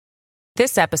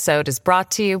This episode is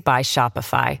brought to you by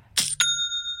Shopify.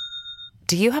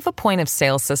 Do you have a point of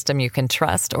sale system you can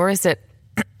trust, or is it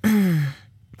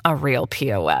a real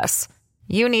POS?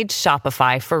 You need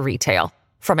Shopify for retail.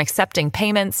 From accepting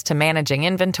payments to managing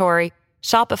inventory,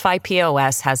 Shopify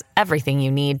POS has everything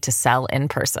you need to sell in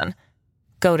person.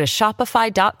 Go to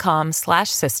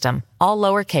shopify.com/system, all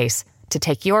lowercase, to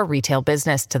take your retail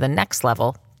business to the next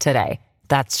level today.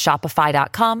 That's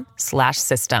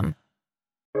shopify.com/system.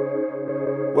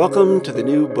 Welcome to the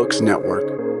New Books Network.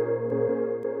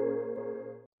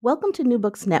 Welcome to New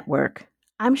Books Network.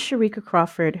 I'm Sharika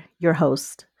Crawford, your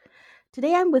host.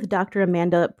 Today I'm with Dr.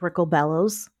 Amanda Brickell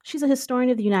Bellows. She's a historian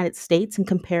of the United States in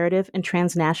comparative and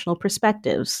transnational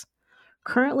perspectives.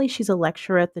 Currently, she's a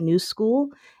lecturer at the New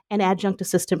School and adjunct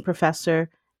assistant professor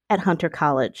at Hunter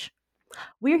College.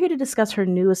 We're here to discuss her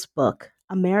newest book,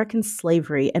 American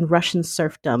Slavery and Russian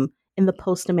Serfdom in the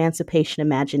Post-Emancipation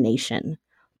Imagination,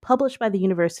 published by the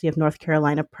University of North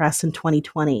Carolina Press in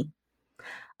 2020.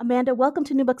 Amanda, welcome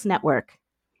to New Books Network.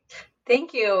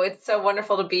 Thank you. It's so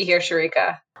wonderful to be here,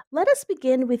 Sharika. Let us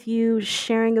begin with you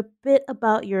sharing a bit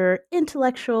about your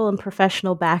intellectual and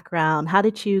professional background. How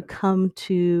did you come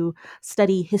to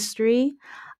study history?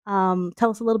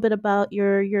 Tell us a little bit about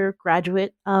your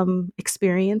graduate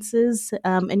experiences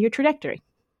and your trajectory.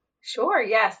 Sure,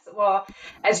 yes. Well,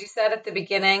 as you said at the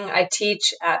beginning, I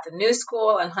teach at the New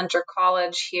School and Hunter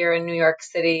College here in New York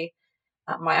City.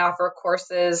 I offer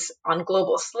courses on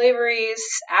global slaveries,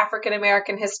 African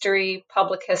American history,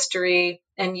 public history,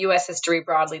 and U.S. history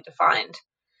broadly defined.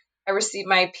 I received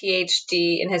my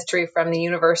PhD in history from the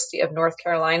University of North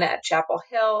Carolina at Chapel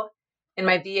Hill and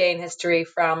my BA in history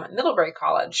from Middlebury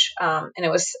College. And it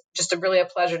was just really a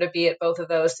pleasure to be at both of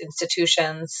those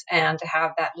institutions and to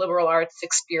have that liberal arts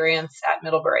experience at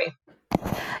Middlebury.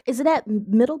 Is it at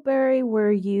Middlebury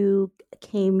where you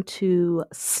came to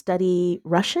study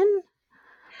Russian?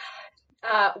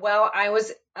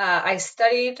 I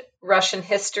studied Russian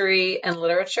history and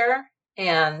literature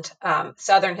and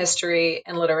Southern history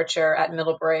and literature at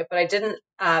Middlebury, but I didn't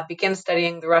begin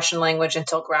studying the Russian language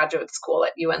until graduate school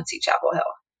at UNC Chapel Hill.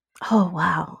 Oh,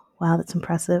 wow. Wow, that's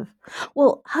impressive.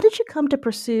 Well, how did you come to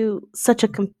pursue such a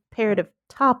comparative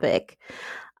topic?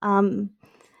 And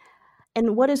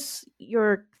what is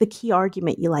the key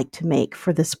argument you like to make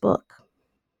for this book?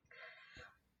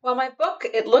 Well, my book,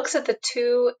 it looks at the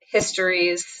two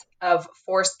histories of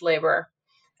forced labor,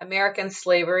 American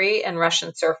slavery and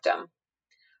Russian serfdom.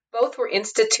 Both were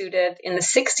instituted in the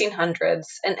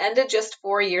 1600s and ended just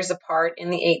 4 years apart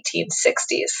in the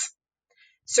 1860s.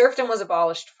 Serfdom was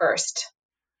abolished first.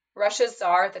 Russia's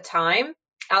Tsar at the time,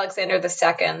 Alexander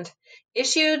II,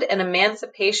 issued an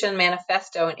Emancipation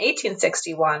Manifesto in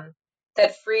 1861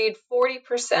 that freed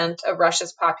 40% of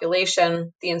Russia's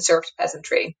population, the enserfed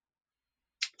peasantry.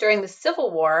 During the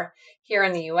Civil War here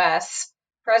in the U.S.,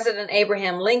 President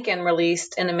Abraham Lincoln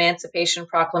released an Emancipation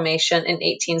Proclamation in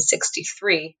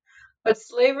 1863, but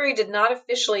slavery did not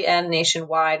officially end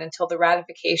nationwide until the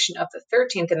ratification of the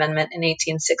 13th Amendment in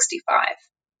 1865.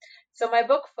 So my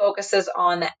book focuses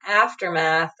on the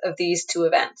aftermath of these two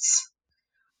events.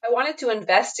 I wanted to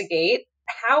investigate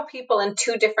how people in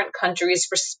two different countries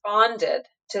responded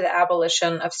to the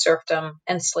abolition of serfdom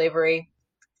and slavery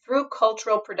through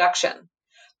cultural production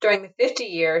during the 50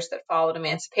 years that followed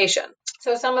emancipation.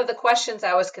 So some of the questions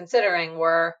I was considering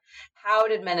were, how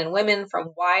did men and women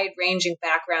from wide-ranging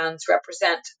backgrounds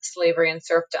represent slavery and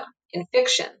serfdom in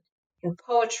fiction, in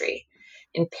poetry,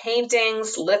 in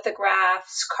paintings,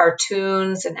 lithographs,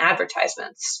 cartoons, and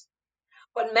advertisements?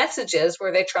 What messages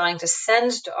were they trying to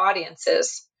send to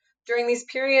audiences during these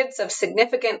periods of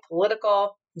significant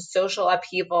political and social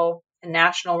upheaval and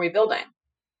national rebuilding?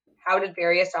 How did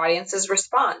various audiences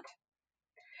respond?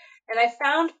 And I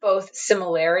found both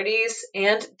similarities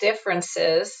and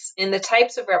differences in the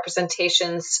types of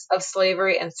representations of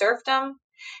slavery and serfdom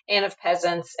and of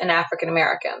peasants and African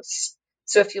Americans.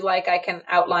 So if you like, I can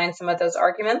outline some of those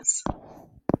arguments.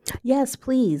 Yes,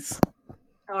 please.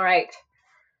 All right.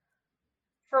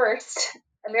 First,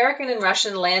 American and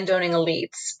Russian landowning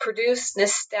elites produced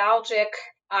nostalgic,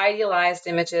 idealized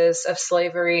images of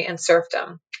slavery and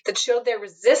serfdom that showed their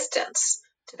resistance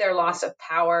to their loss of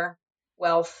power,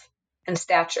 wealth, and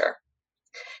stature.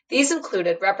 These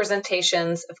included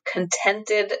representations of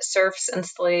contented serfs and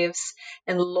slaves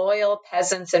and loyal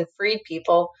peasants and freed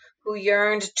people who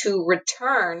yearned to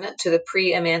return to the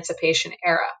pre-emancipation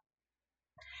era.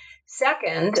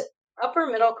 Second, upper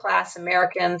middle class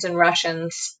Americans and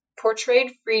Russians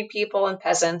portrayed freed people and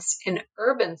peasants in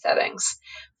urban settings,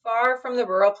 far from the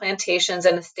rural plantations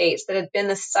and estates that had been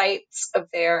the sites of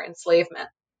their enslavement.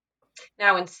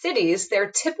 Now, in cities,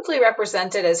 they're typically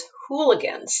represented as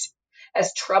hooligans,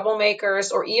 as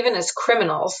troublemakers, or even as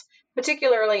criminals,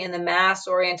 particularly in the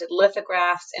mass-oriented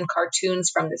lithographs and cartoons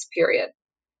from this period.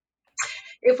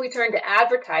 If we turn to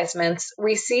advertisements,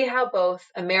 we see how both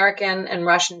American and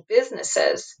Russian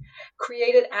businesses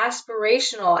created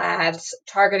aspirational ads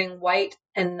targeting white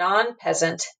and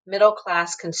non-peasant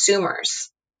middle-class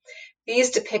consumers. These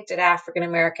depicted African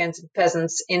Americans and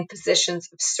peasants in positions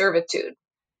of servitude.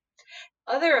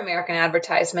 Other American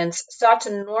advertisements sought to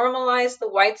normalize the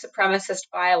white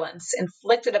supremacist violence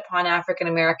inflicted upon African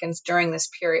Americans during this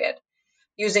period,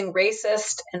 using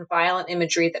racist and violent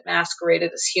imagery that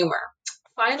masqueraded as humor.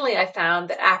 Finally, I found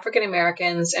that African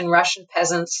Americans and Russian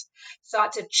peasants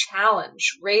sought to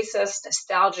challenge racist,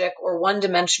 nostalgic, or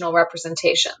one-dimensional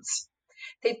representations.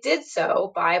 They did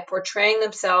so by portraying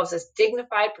themselves as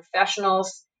dignified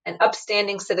professionals and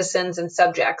upstanding citizens and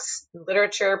subjects in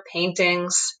literature,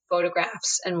 paintings,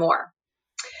 photographs, and more.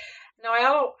 Now,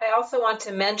 I also want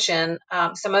to mention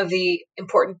some of the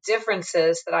important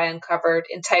differences that I uncovered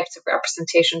in types of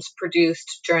representations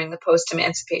produced during the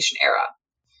post-emancipation era.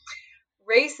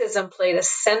 Racism played a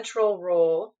central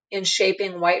role in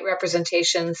shaping white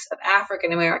representations of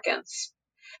African Americans,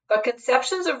 but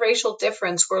conceptions of racial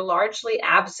difference were largely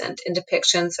absent in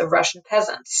depictions of Russian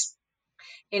peasants.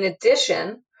 In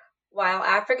addition, while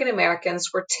African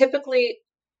Americans were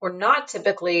not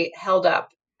typically held up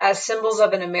as symbols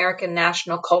of an American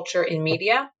national culture in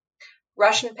media,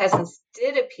 Russian peasants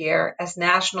did appear as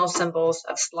national symbols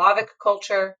of Slavic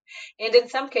culture, and in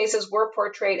some cases were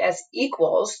portrayed as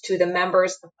equals to the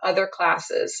members of other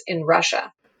classes in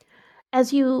Russia.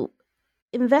 As you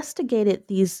investigated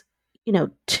these,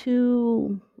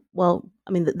 two,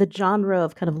 the genre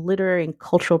of kind of literary and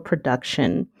cultural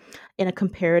production in a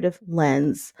comparative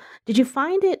lens, did you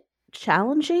find it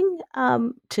challenging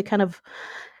to kind of,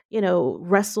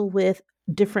 wrestle with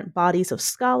different bodies of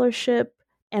scholarship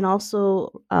and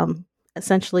also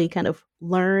essentially kind of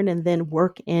learn and then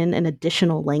work in an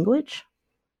additional language?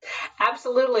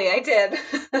 Absolutely, I did.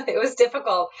 It was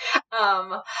difficult.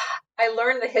 I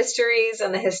learned the histories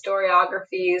and the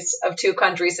historiographies of two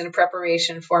countries in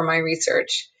preparation for my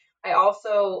research. I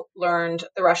also learned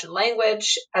the Russian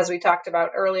language, as we talked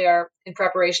about earlier, in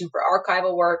preparation for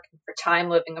archival work and for time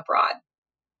living abroad.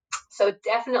 So it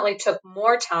definitely took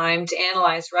more time to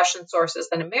analyze Russian sources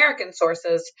than American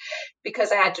sources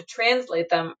because I had to translate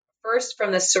them first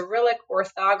from the Cyrillic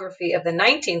orthography of the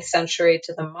 19th century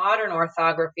to the modern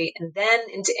orthography and then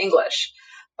into English.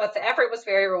 But the effort was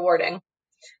very rewarding.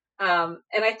 And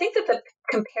I think that the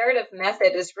comparative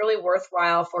method is really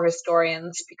worthwhile for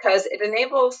historians because it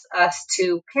enables us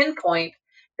to pinpoint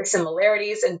the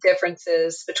similarities and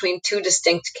differences between two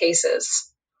distinct cases.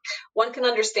 One can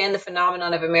understand the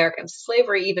phenomenon of American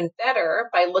slavery even better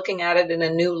by looking at it in a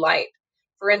new light.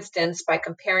 For instance, by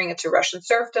comparing it to Russian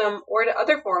serfdom or to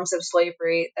other forms of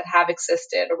slavery that have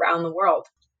existed around the world.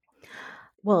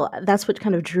 Well, that's what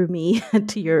kind of drew me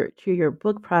to your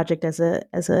book project as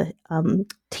a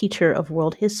teacher of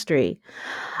world history.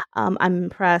 I'm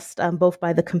impressed both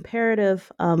by the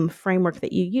comparative framework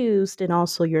that you used and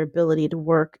also your ability to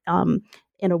work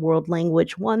in a world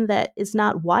language, one that is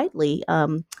not widely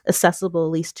accessible,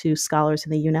 at least to scholars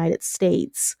in the United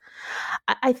States.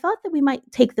 I thought that we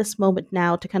might take this moment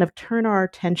now to kind of turn our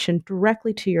attention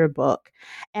directly to your book.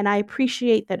 And I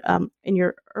appreciate that in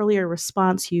your earlier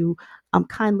response, you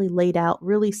kindly laid out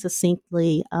really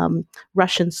succinctly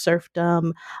Russian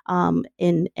serfdom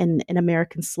in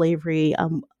American slavery,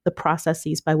 the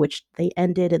processes by which they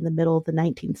ended in the middle of the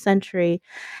 19th century.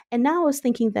 And now I was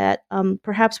thinking that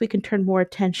perhaps we can turn more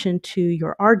attention to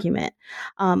your argument.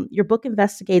 Your book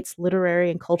investigates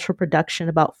literary and cultural production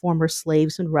about former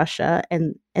slaves in Russia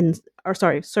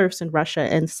serfs in Russia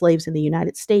and slaves in the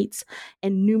United States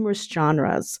and numerous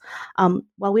genres.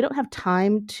 While we don't have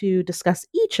time to discuss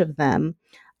each of them,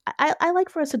 I like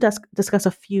for us to discuss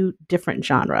a few different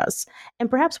genres. And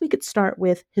perhaps we could start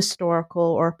with historical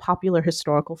or popular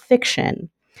historical fiction.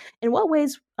 In what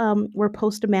ways were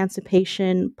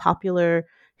post-emancipation popular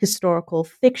historical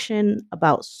fiction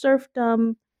about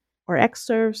serfdom or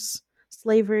ex-serfs,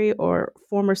 slavery, or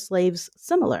former slaves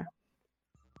similar?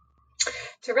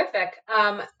 Terrific.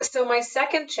 So my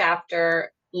second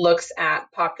chapter looks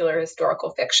at popular historical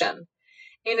fiction,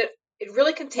 and it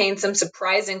really contains some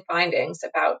surprising findings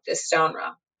about this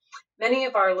genre. Many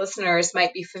of our listeners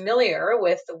might be familiar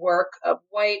with the work of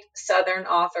white Southern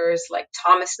authors like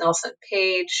Thomas Nelson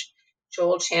Page,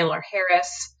 Joel Chandler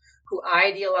Harris, who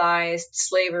idealized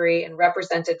slavery and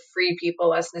represented free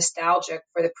people as nostalgic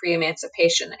for the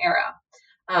pre-emancipation era.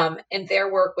 And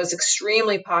their work was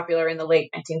extremely popular in the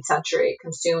late 19th century,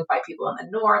 consumed by people in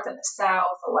the North and the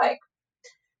South alike.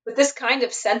 But this kind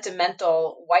of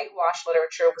sentimental whitewash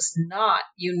literature was not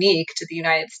unique to the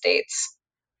United States.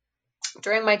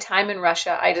 During my time in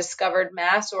Russia, I discovered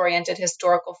mass-oriented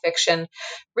historical fiction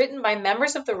written by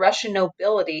members of the Russian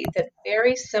nobility that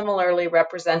very similarly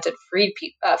represented freed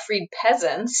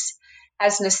peasants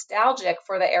as nostalgic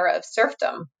for the era of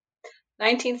serfdom.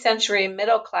 19th century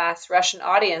middle-class Russian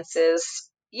audiences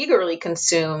eagerly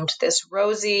consumed this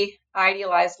rosy,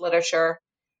 idealized literature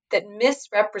that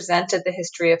misrepresented the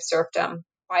history of serfdom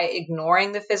by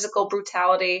ignoring the physical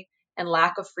brutality and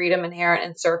lack of freedom inherent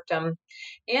in serfdom,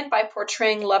 and by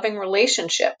portraying loving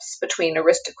relationships between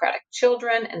aristocratic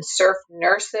children and serf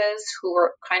nurses, who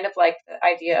were kind of like the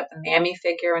idea of the mammy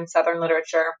figure in Southern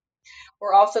literature,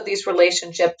 or also these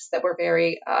relationships that were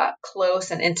very close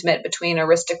and intimate between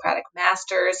aristocratic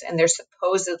masters and their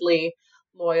supposedly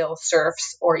loyal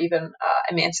serfs or even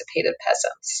emancipated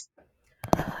peasants.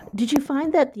 Did you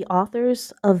find that the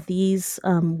authors of these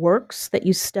works that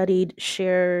you studied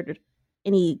shared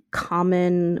any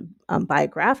common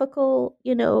biographical,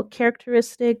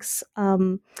 characteristics?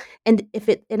 And if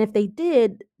they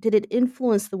did it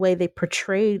influence the way they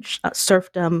portrayed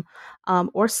serfdom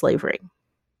or slavery?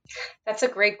 That's a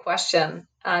great question.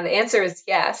 The answer is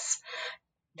yes.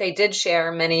 They did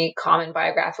share many common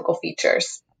biographical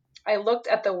features. I looked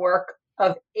at the work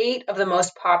of 8 of the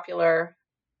most popular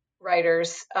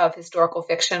writers of historical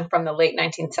fiction from the late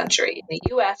 19th century in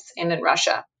the US and in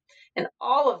Russia. And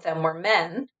all of them were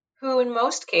men who, in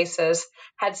most cases,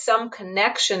 had some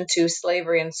connection to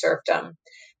slavery and serfdom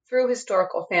through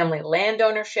historical family land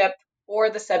ownership or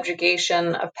the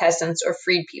subjugation of peasants or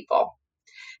freed people.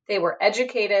 They were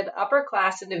educated,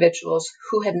 upper-class individuals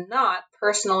who had not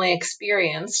personally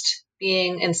experienced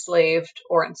being enslaved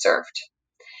or enserfed.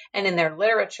 And in their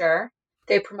literature,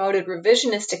 they promoted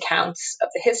revisionist accounts of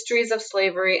the histories of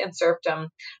slavery and serfdom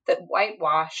that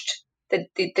whitewashed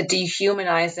the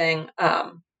dehumanizing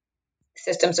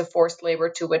systems of forced labor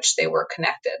to which they were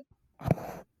connected.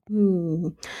 Hmm.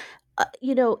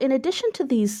 In addition to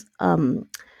these, kind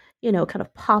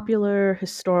of popular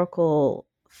historical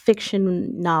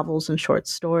fiction novels and short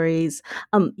stories,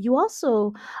 you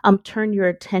also turn your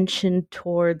attention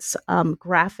towards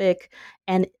graphic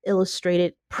and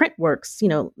illustrated print works,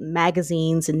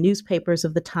 magazines and newspapers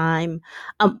of the time.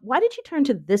 Why did you turn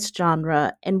to this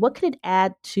genre, and what could it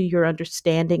add to your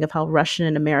understanding of how Russian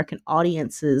and American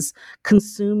audiences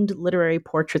consumed literary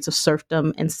portraits of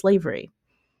serfdom and slavery?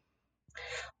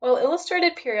 Well,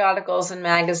 illustrated periodicals and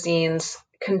magazines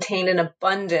contained an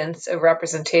abundance of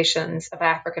representations of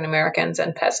African Americans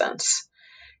and peasants.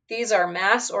 These are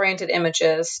mass-oriented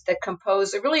images that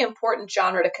compose a really important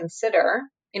genre to consider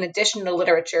in addition to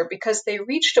literature because they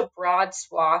reached a broad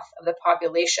swath of the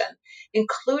population,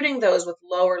 including those with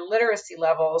lower literacy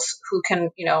levels who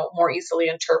can, more easily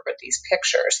interpret these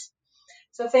pictures.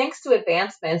 So thanks to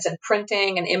advancements in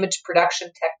printing and image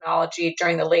production technology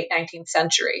during the late 19th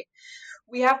century,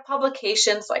 we have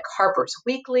publications like Harper's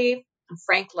Weekly and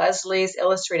Frank Leslie's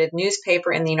illustrated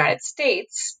newspaper in the United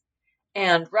States,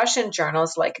 and Russian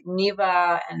journals like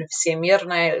Niva and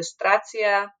Всемирная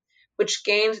Иллюстрация, which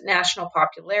gained national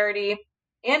popularity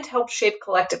and helped shape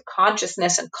collective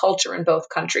consciousness and culture in both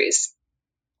countries.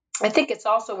 I think it's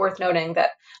also worth noting that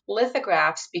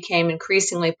lithographs became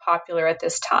increasingly popular at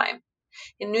this time.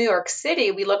 In New York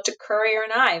City, we looked to Currier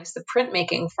and Ives, the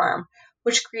printmaking firm,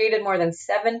 which created more than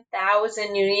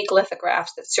 7,000 unique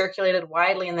lithographs that circulated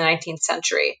widely in the 19th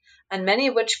century, and many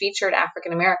of which featured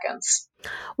African Americans.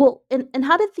 Well, and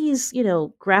how did these,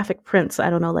 graphic prints,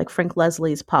 I don't know, like Frank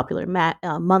Leslie's popular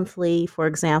monthly, for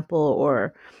example,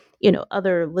 or,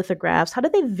 other lithographs, how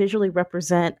did they visually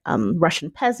represent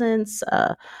Russian peasants,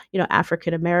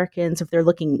 African Americans, if they're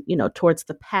looking, towards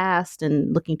the past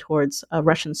and looking towards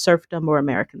Russian serfdom or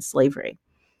American slavery?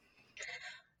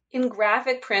 In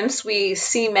graphic prints, we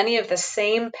see many of the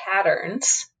same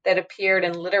patterns that appeared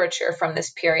in literature from this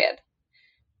period.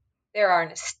 There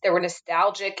were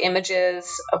nostalgic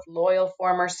images of loyal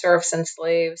former serfs and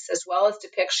slaves, as well as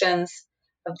depictions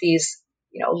of these,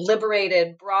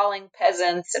 liberated, brawling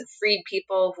peasants and freed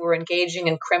people who were engaging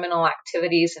in criminal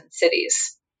activities in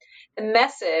cities. The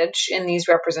message in these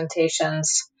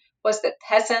representations was that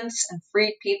peasants and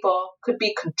freed people could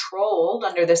be controlled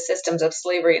under the systems of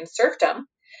slavery and serfdom,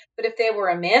 but if they were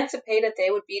emancipated, they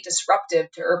would be disruptive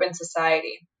to urban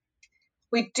society.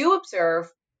 We do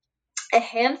observe a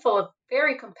handful of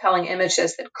very compelling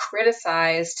images that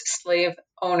criticized slave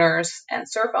owners and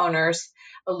serf owners,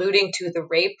 alluding to the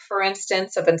rape, for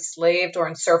instance, of enslaved or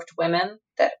enserfed women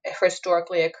that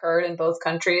historically occurred in both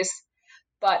countries.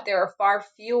 but there are far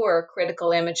fewer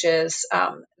critical images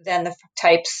than the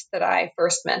types that I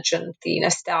first mentioned, the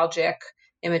nostalgic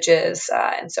images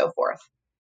and so forth.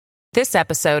 This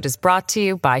episode is brought to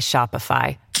you by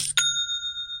Shopify.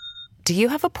 Do you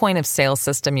have a point of sale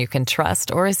system you can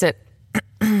trust, or is it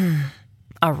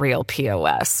a real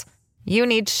POS? You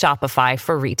need Shopify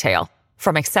for retail.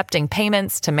 From accepting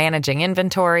payments to managing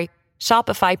inventory,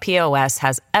 Shopify POS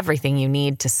has everything you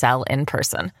need to sell in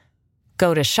person.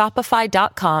 Go to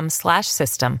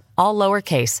shopify.com/system, all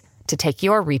lowercase, to take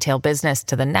your retail business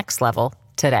to the next level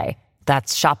today.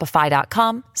 That's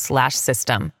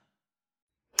shopify.com/system.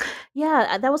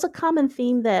 Yeah, that was a common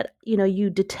theme that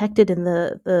you detected in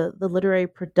the literary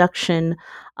production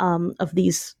of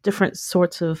these different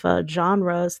sorts of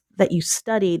genres that you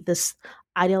studied. This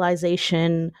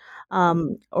idealization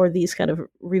or these kind of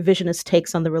revisionist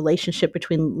takes on the relationship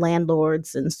between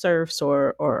landlords and serfs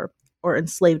or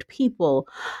enslaved people.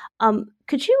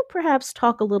 Could you perhaps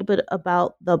talk a little bit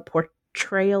about the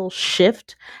portrayal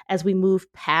shift as we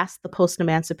move past the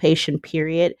post-emancipation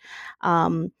period,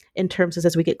 in terms of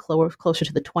as we get closer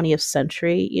to the 20th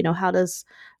century? How does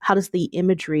the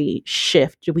imagery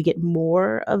shift? Do we get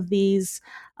more of these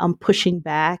pushing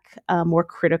back, more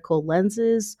critical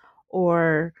lenses,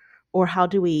 or how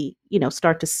do we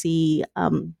start to see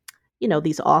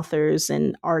these authors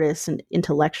and artists and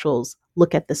intellectuals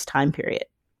look at this time period?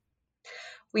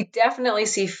 We definitely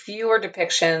see fewer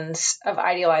depictions of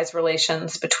idealized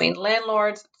relations between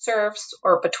landlords, serfs,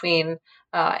 or between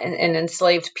and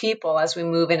enslaved people as we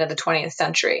move into the 20th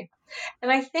century.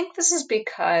 And I think this is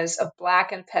because of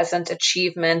Black and peasant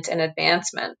achievement and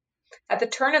advancement. At the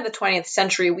turn of the 20th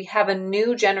century, we have a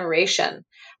new generation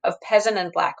of peasant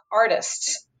and Black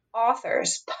artists,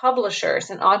 authors, publishers,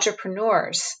 and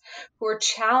entrepreneurs who are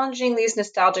challenging these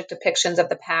nostalgic depictions of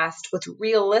the past with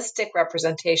realistic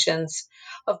representations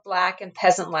of Black and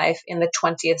peasant life in the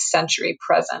 20th century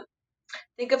present.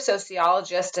 Think of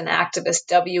sociologist and activist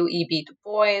W.E.B. Du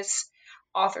Bois,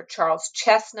 author Charles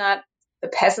Chestnut, the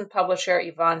peasant publisher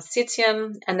Ivan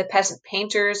Sityin, and the peasant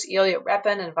painters Ilya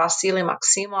Repin and Vasily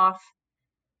Maximov.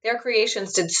 Their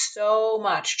creations did so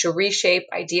much to reshape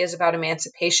ideas about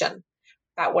emancipation,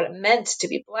 about what it meant to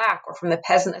be Black or from the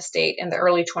peasant estate in the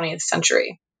early 20th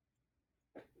century.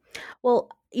 Well,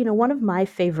 one of my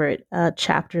favorite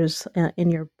chapters in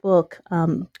your book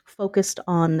focused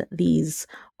on these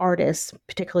artists,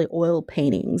 particularly oil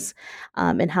paintings,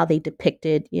 and how they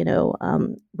depicted,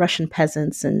 Russian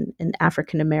peasants and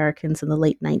African Americans in the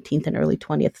late 19th and early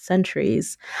 20th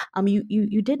centuries.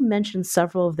 You did mention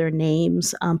several of their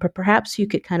names, but perhaps you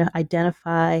could kind of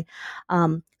identify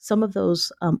some of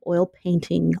those oil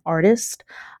painting artists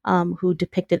who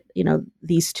depicted,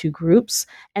 these two groups,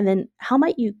 and then how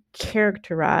might you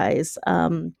characterize?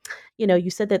 You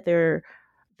said that they're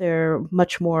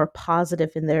much more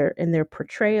positive in their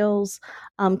portrayals.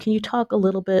 Can you talk a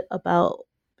little bit about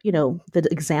the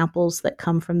examples that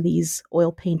come from these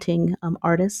oil painting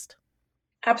artists?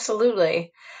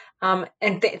 Absolutely.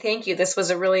 And thank you. This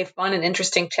was a really fun and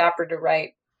interesting chapter to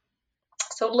write.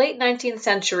 So late 19th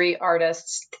century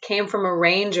artists came from a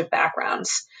range of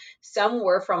backgrounds. Some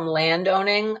were from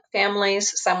landowning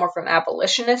families, some were from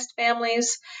abolitionist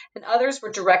families, and others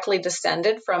were directly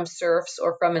descended from serfs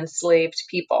or from enslaved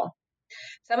people.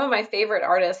 Some of my favorite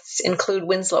artists include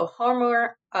Winslow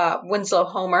Homer, a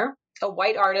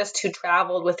white artist who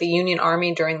traveled with the Union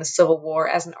Army during the Civil War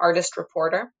as an artist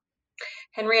reporter,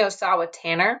 Henry Osawa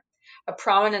Tanner, a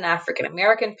prominent African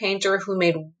American painter who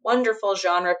made wonderful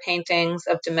genre paintings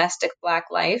of domestic Black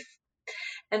life,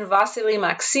 and Vasily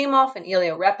Maximov and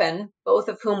Ilya Repin, both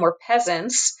of whom were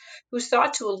peasants who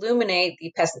sought to illuminate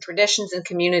the peasant traditions and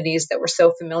communities that were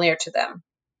so familiar to them.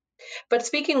 But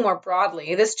speaking more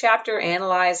broadly, this chapter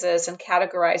analyzes and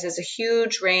categorizes a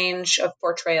huge range of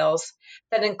portrayals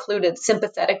that included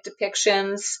sympathetic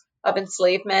depictions of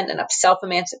enslavement and of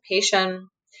self-emancipation,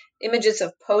 images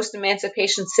of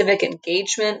post-emancipation civic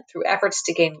engagement through efforts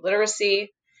to gain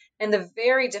literacy, and the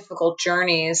very difficult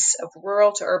journeys of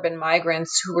rural to urban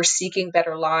migrants who were seeking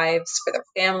better lives for their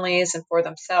families and for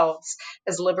themselves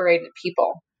as liberated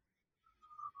people.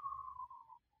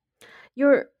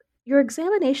 Your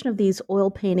examination of these oil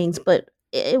paintings, but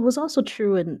it was also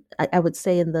true in, I would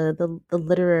say, in the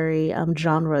literary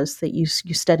genres that you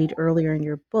studied earlier in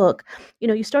your book.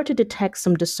 You start to detect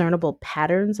some discernible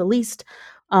patterns, at least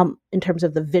in terms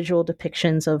of the visual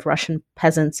depictions of Russian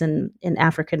peasants and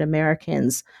African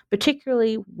Americans,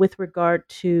 particularly with regard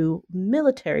to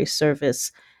military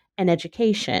service and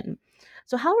education.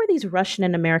 So how are these Russian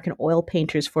and American oil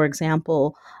painters, for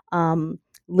example,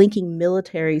 linking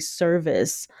military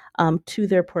service to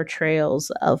their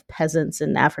portrayals of peasants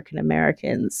and African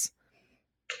Americans.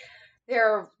 There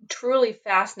are truly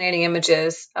fascinating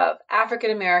images of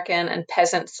African American and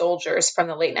peasant soldiers from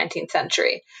the late 19th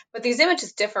century, but these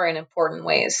images differ in important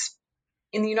ways.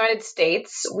 In the United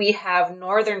States, we have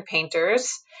Northern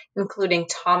painters, including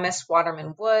Thomas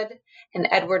Waterman Wood and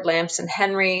Edward Lamson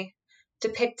Henry,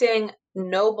 depicting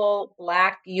noble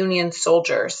Black Union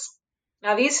soldiers.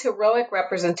 Now, these heroic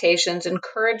representations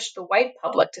encouraged the white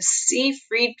public to see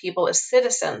freed people as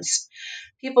citizens,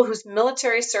 people whose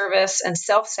military service and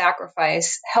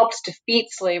self-sacrifice helped defeat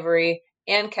slavery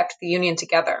and kept the Union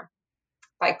together.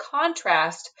 By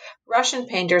contrast, Russian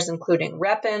painters, including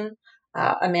Repin,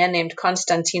 a man named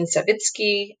Konstantin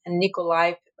Savitsky, and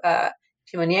Nikolai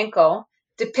Pimonenko,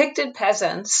 depicted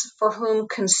peasants for whom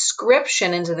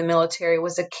conscription into the military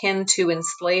was akin to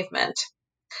enslavement.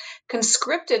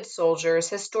 Conscripted soldiers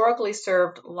historically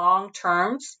served long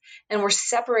terms and were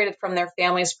separated from their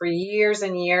families for years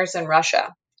and years in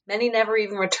Russia. Many never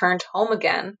even returned home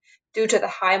again due to the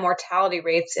high mortality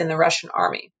rates in the Russian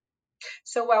army.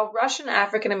 So while Russian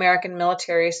African American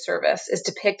military service is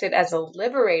depicted as a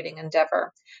liberating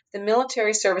endeavor, the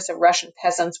military service of Russian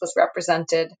peasants was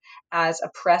represented as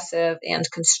oppressive and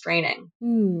constraining.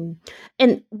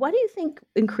 And why do you think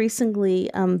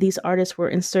increasingly these artists were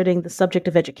inserting the subject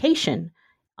of education,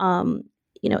 onto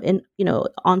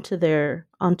their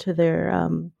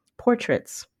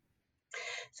portraits?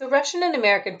 So Russian and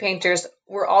American painters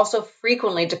were also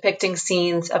frequently depicting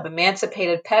scenes of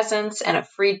emancipated peasants and of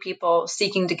freed people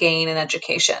seeking to gain an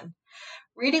education.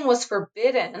 Reading was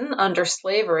forbidden under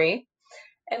slavery,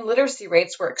 and literacy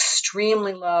rates were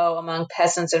extremely low among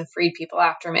peasants and freed people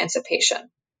after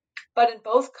emancipation. But in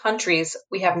both countries,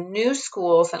 we have new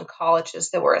schools and colleges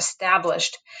that were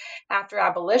established after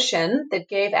abolition that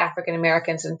gave African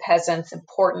Americans and peasants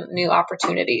important new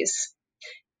opportunities.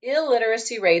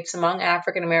 Illiteracy rates among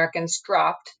African Americans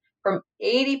dropped from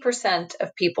 80%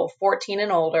 of people 14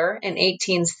 and older in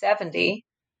 1870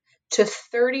 to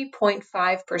 30.5%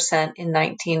 in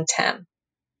 1910.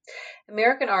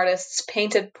 American artists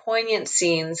painted poignant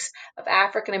scenes of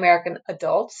African American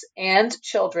adults and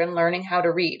children learning how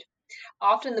to read.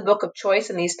 Often the book of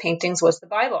choice in these paintings was the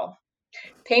Bible.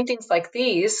 Paintings like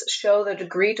these show the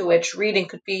degree to which reading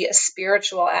could be a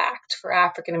spiritual act for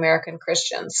African American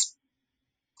Christians.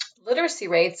 Literacy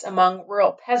rates among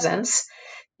rural peasants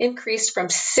increased from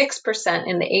 6%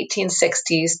 in the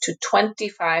 1860s to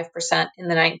 25% in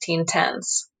the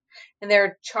 1910s. And there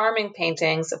are charming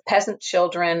paintings of peasant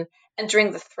children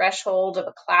entering the threshold of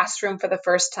a classroom for the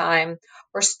first time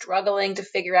or struggling to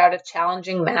figure out a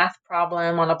challenging math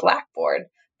problem on a blackboard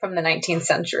from the 19th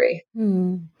century.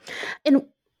 And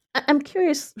I'm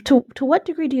curious, to what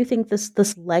degree do you think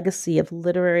this legacy of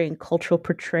literary and cultural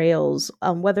portrayals,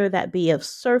 whether that be of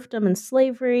serfdom and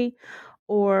slavery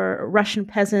or Russian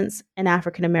peasants and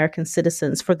African American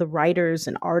citizens, for the writers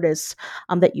and artists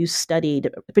that you studied,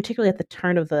 particularly at the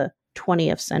turn of the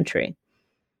 20th century?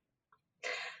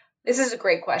 This is a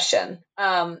great question.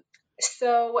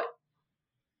 So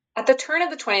at the turn of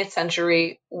the 20th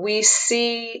century, we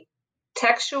see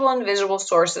textual and visual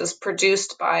sources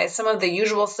produced by some of the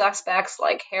usual suspects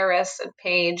like Harris and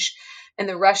Page and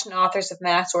the Russian authors of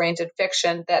mass-oriented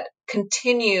fiction that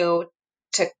continue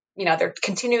to, they're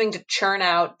continuing to churn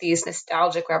out these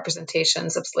nostalgic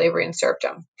representations of slavery and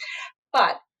serfdom.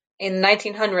 But in the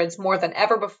 1900s, more than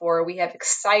ever before, we have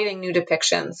exciting new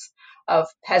depictions of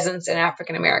peasants and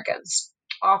African Americans.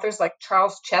 Authors like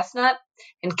Charles Chestnut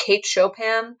and Kate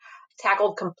Chopin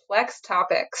tackled complex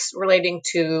topics relating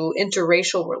to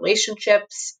interracial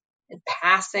relationships and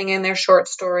passing in their short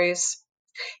stories.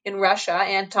 In Russia,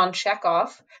 Anton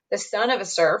Chekhov, the son of a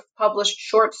serf, published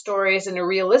short stories in a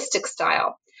realistic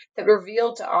style that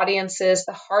revealed to audiences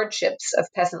the hardships of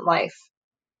peasant life.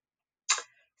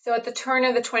 So at the turn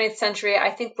of the 20th century, I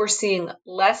think we're seeing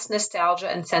less nostalgia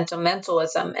and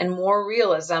sentimentalism and more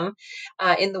realism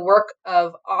in the work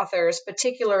of authors,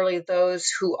 particularly those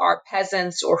who are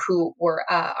peasants or who are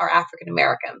African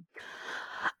American.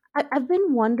 I've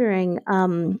been wondering,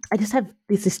 I just have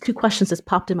these two questions that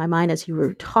popped in my mind as you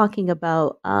were talking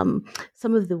about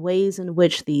some of the ways in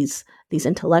which these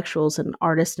intellectuals and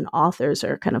artists and authors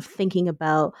are kind of thinking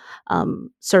about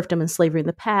serfdom and slavery in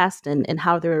the past, and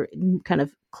how they're kind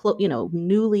of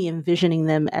newly envisioning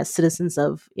them as citizens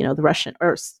of the Russian,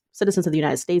 or citizens of the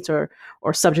United States, or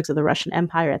subjects of the Russian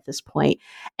Empire at this point.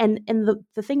 And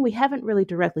the thing we haven't really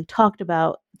directly talked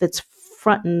about that's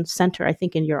front and center, I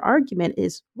think, in your argument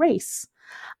is race.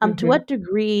 To what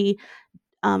degree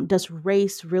does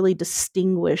race really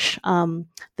distinguish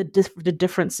the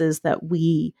differences that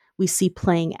we see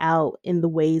playing out in the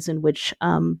ways in which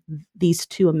these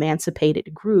two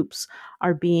emancipated groups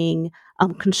are being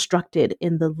constructed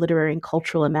in the literary and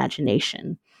cultural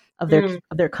imagination of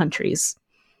their countries?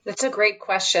 That's a great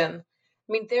question.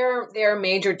 I mean, there are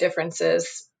major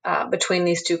differences between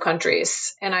these two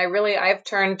countries, and I've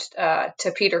turned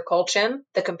to Peter Kolchin,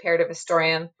 the comparative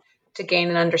historian, to gain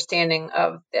an understanding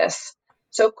of this.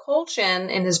 So Kolchin,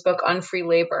 in his book Unfree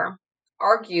Labor,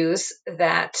 argues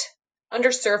that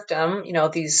under serfdom,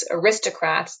 these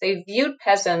aristocrats, they viewed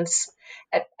peasants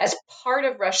as part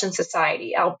of Russian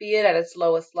society, albeit at its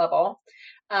lowest level,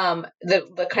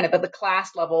 the kind of at the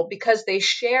class level, because they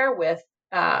share with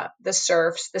the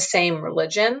serfs the same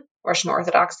religion, Russian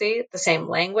Orthodoxy, the same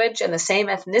language, and the same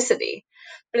ethnicity.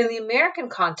 But in the American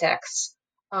context,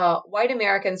 white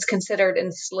Americans considered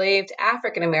enslaved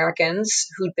African Americans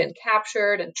who'd been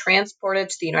captured and transported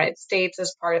to the United States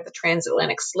as part of the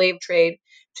transatlantic slave trade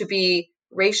to be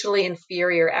racially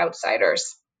inferior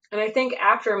outsiders. And I think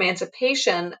after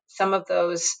emancipation, some of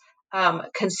those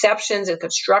conceptions and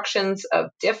constructions of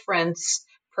difference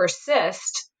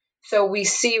persist. So we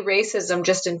see racism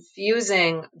just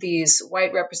infusing these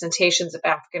white representations of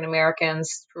African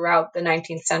Americans throughout the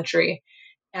 19th century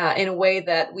in a way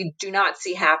that we do not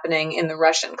see happening in the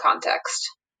Russian context.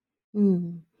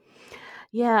 Mm.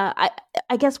 Yeah,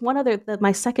 I guess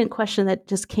my second question that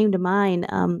just came to mind,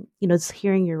 is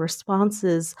hearing your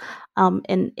responses,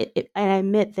 and I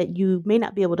admit that you may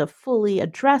not be able to fully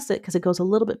address it because it goes a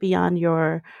little bit beyond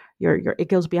your it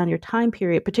goes beyond your time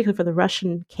period, particularly for the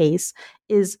Russian case.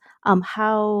 Is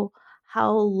how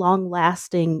long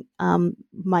lasting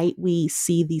might we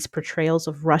see these portrayals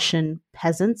of Russian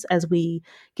peasants as we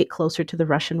get closer to the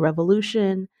Russian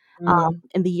Revolution?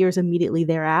 In the years immediately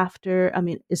thereafter? I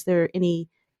mean, is there any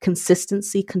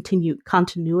consistency,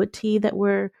 continuity that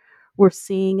we're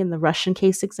seeing in the Russian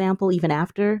case example, even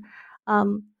after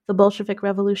the Bolshevik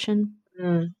Revolution?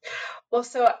 Well,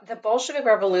 so the Bolshevik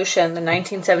Revolution, the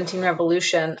 1917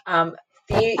 revolution,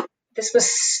 this was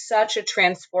such a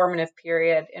transformative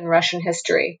period in Russian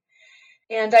history.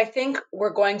 And I think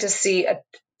we're going to see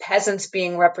peasants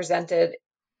being represented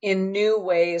in new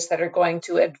ways that are going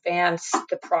to advance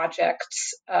the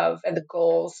projects and the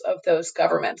goals of those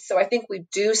governments. So I think we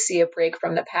do see a break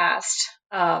from the past.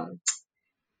 And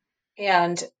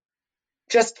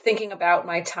just thinking about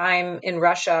my time in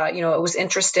Russia, it was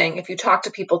interesting. If you talk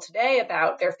to people today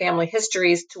about their family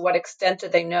histories, to what extent do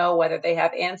they know whether they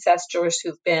have ancestors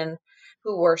who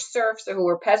were serfs or who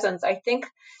were peasants? I think,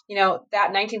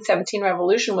 that 1917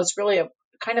 revolution was really a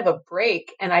kind of a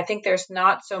break. And I think there's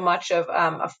not so much of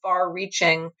a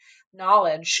far-reaching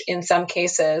knowledge in some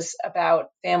cases about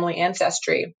family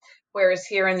ancestry. Whereas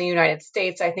here in the United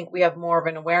States, I think we have more of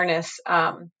an awareness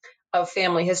of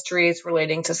family histories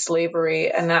relating to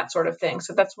slavery and that sort of thing.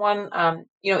 So that's one,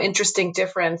 interesting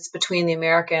difference between the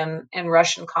American and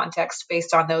Russian context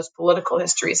based on those political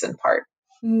histories in part.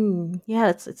 Yeah,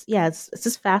 it's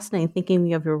just fascinating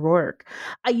thinking of your work.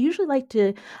 I usually like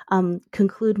to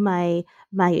conclude my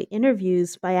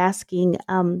interviews by asking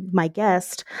my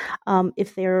guest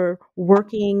if they're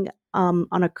working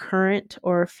on a current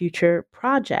or future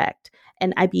project,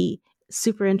 and I'd be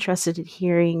super interested in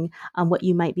hearing what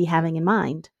you might be having in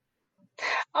mind.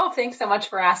 Oh, thanks so much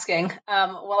for asking.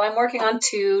 Well, I'm working on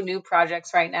two new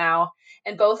projects right now,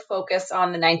 and both focus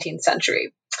on the 19th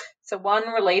century. So one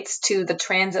relates to the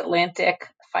transatlantic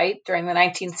fight during the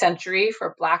 19th century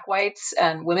for Black, whites,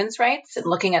 and women's rights, and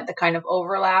looking at the kind of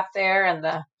overlap there. And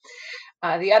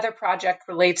the other project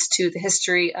relates to the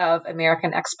history of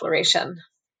American exploration.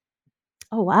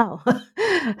 Oh wow,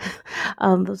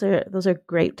 those are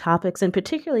great topics, and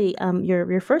particularly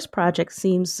your first project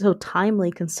seems so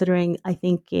timely, considering I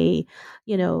think the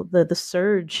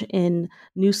surge in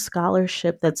new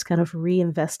scholarship that's kind of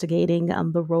reinvestigating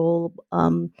the role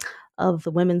of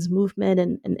the women's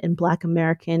movement and Black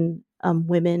American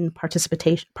women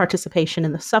participation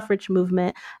in the suffrage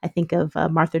movement. I think of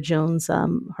Martha Jones,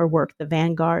 her work, The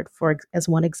Vanguard, as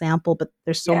one example, but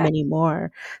there's so many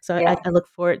more. So I look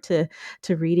forward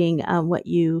to reading what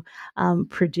you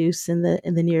produce in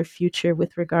the near future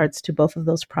with regards to both of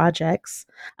those projects.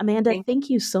 Amanda, thank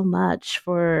you so much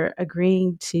for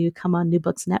agreeing to come on New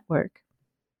Books Network.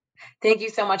 Thank you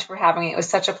so much for having me. It was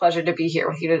such a pleasure to be here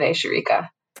with you today, Sharika.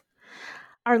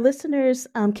 Our listeners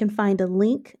can find a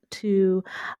link to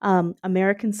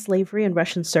American Slavery and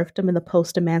Russian Serfdom in the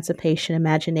Post-Emancipation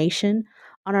Imagination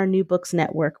on our New Books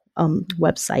Network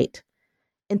website.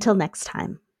 Until next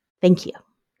time, thank you.